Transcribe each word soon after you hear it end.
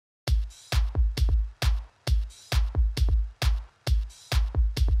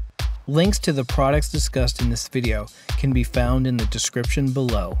Links to the products discussed in this video can be found in the description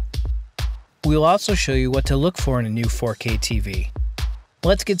below. We'll also show you what to look for in a new 4K TV.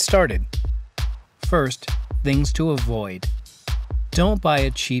 Let's get started. First, things to avoid. Don't buy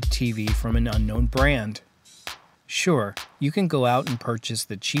a cheap TV from an unknown brand. Sure, you can go out and purchase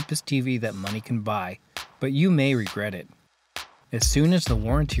the cheapest TV that money can buy, but you may regret it. As soon as the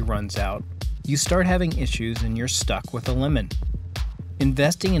warranty runs out, you start having issues and you're stuck with a lemon.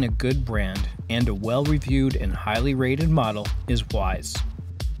 Investing in a good brand and a well-reviewed and highly rated model is wise.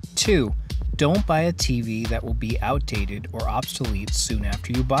 2. Don't buy a TV that will be outdated or obsolete soon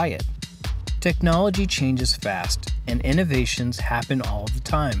after you buy it. Technology changes fast, and innovations happen all the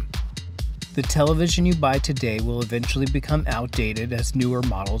time. The television you buy today will eventually become outdated as newer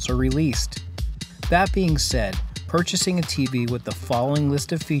models are released. That being said, purchasing a TV with the following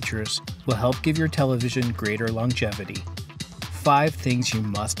list of features will help give your television greater longevity. 5 things you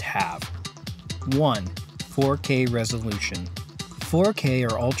must have. 1. 4K resolution.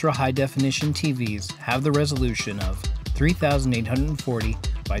 4K or ultra high definition TVs have the resolution of 3840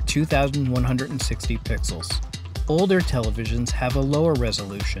 by 2160 pixels. Older televisions have a lower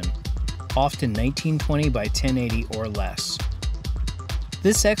resolution, often 1920 by 1080 or less.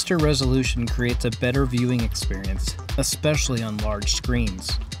 This extra resolution creates a better viewing experience, especially on large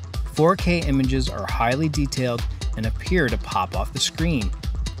screens. 4K images are highly detailed and appear to pop off the screen.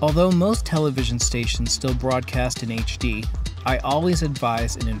 Although most television stations still broadcast in HD, I always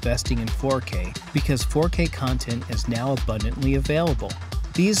advise in investing in 4K because 4K content is now abundantly available.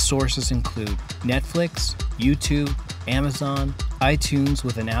 These sources include Netflix, YouTube, Amazon, iTunes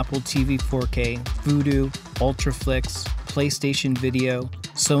with an Apple TV 4K, Vudu, Ultraflix, PlayStation Video,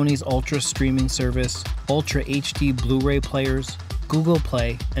 Sony's Ultra streaming service, Ultra HD Blu-ray players, Google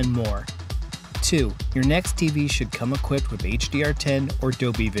Play, and more. 2. Your next TV should come equipped with HDR10 or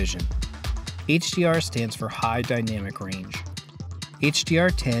Dolby Vision. HDR stands for High Dynamic Range.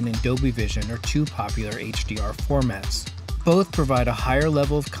 HDR10 and Dolby Vision are two popular HDR formats. Both provide a higher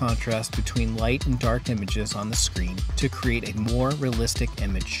level of contrast between light and dark images on the screen to create a more realistic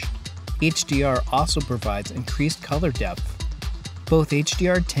image. HDR also provides increased color depth. Both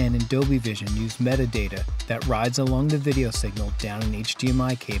HDR10 and Dolby Vision use metadata that rides along the video signal down an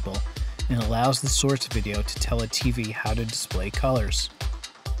HDMI cable and allows the source video to tell a TV how to display colors.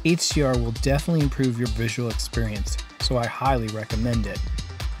 HDR will definitely improve your visual experience, so I highly recommend it.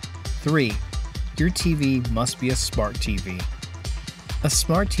 3. Your TV must be a smart TV. A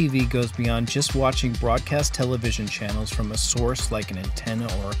smart TV goes beyond just watching broadcast television channels from a source like an antenna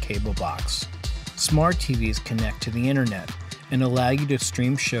or a cable box. Smart TVs connect to the internet and allow you to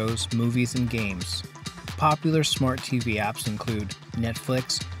stream shows, movies, and games. Popular smart TV apps include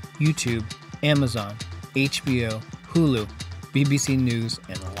Netflix, YouTube, Amazon, HBO, Hulu, BBC News,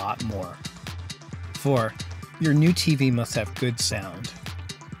 and a lot more. 4. Your new TV must have good sound.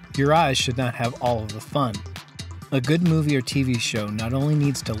 Your eyes should not have all of the fun. A good movie or TV show not only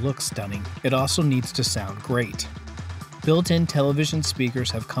needs to look stunning, it also needs to sound great. Built-in television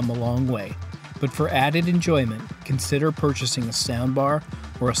speakers have come a long way, but for added enjoyment, consider purchasing a soundbar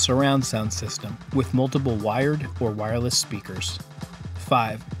or a surround sound system with multiple wired or wireless speakers.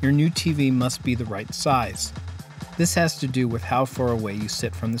 5. Your new TV must be the right size. This has to do with how far away you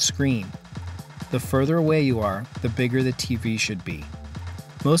sit from the screen. The further away you are, the bigger the TV should be.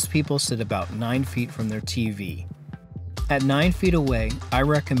 Most people sit about 9 feet from their TV. At 9 feet away, I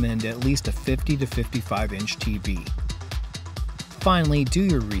recommend at least a 50 to 55 inch TV. Finally, do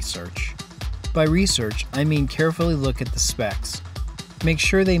your research. By research, I mean carefully look at the specs. Make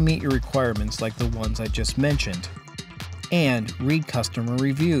sure they meet your requirements like the ones I just mentioned. And read customer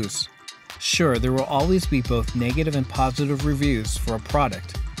reviews. Sure, there will always be both negative and positive reviews for a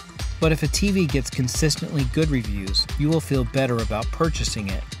product. But if a TV gets consistently good reviews, you will feel better about purchasing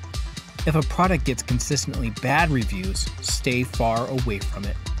it. If a product gets consistently bad reviews, stay far away from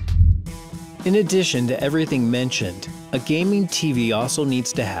it. In addition to everything mentioned, a gaming TV also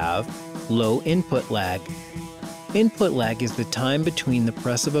needs to have low input lag. Input lag is the time between the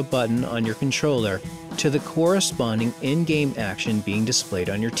press of a button on your controller to the corresponding in-game action being displayed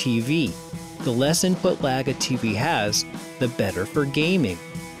on your TV. The less input lag a TV has, the better for gaming.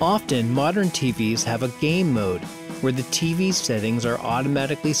 Often, modern TVs have a game mode, where the TV settings are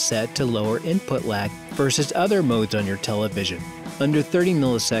automatically set to lower input lag versus other modes on your television. Under 30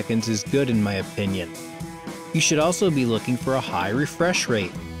 milliseconds is good in my opinion. You should also be looking for a high refresh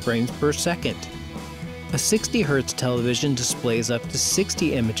rate, frames per second. A 60 Hz television displays up to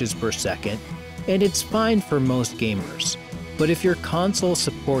 60 images per second, and it's fine for most gamers. But if your console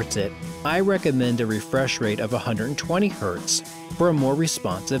supports it, I recommend a refresh rate of 120 Hz. for a more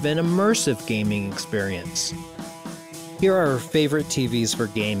responsive and immersive gaming experience. Here are our favorite TVs for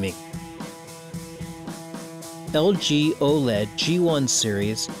gaming. LG OLED G1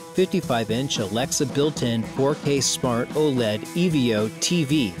 Series 55-inch Alexa built-in 4K Smart OLED EVO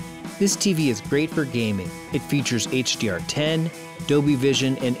TV. This TV is great for gaming. It features HDR10, Dolby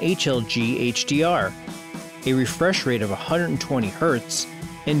Vision, and HLG HDR, a refresh rate of 120 Hz,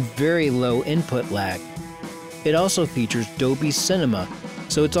 and very low input lag. It also features Dolby Cinema,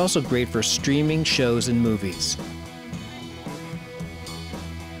 so it's also great for streaming shows and movies.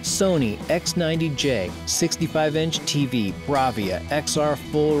 Sony X90J 65-inch TV BRAVIA XR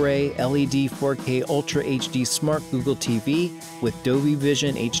Full-Ray LED 4K Ultra HD Smart Google TV with Dolby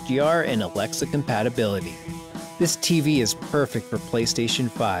Vision HDR and Alexa compatibility. This TV is perfect for PlayStation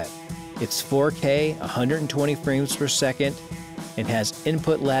 5. It's 4K, 120 frames per second, and has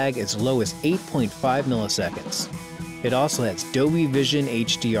input lag as low as 8.5 milliseconds. It also has Dolby Vision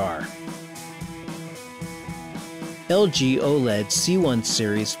HDR. LG OLED C1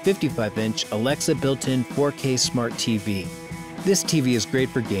 Series 55-inch Alexa built-in 4K Smart TV. This TV is great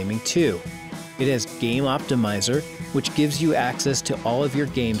for gaming too. It has Game Optimizer, which gives you access to all of your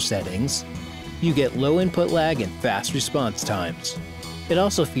game settings. You get low input lag and fast response times. It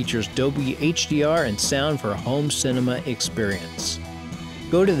also features Dolby HDR and sound for a home cinema experience.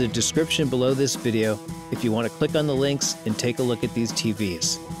 Go to the description below this video if you want to click on the links and take a look at these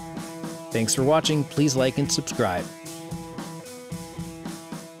TVs. Thanks for watching. Please like and subscribe.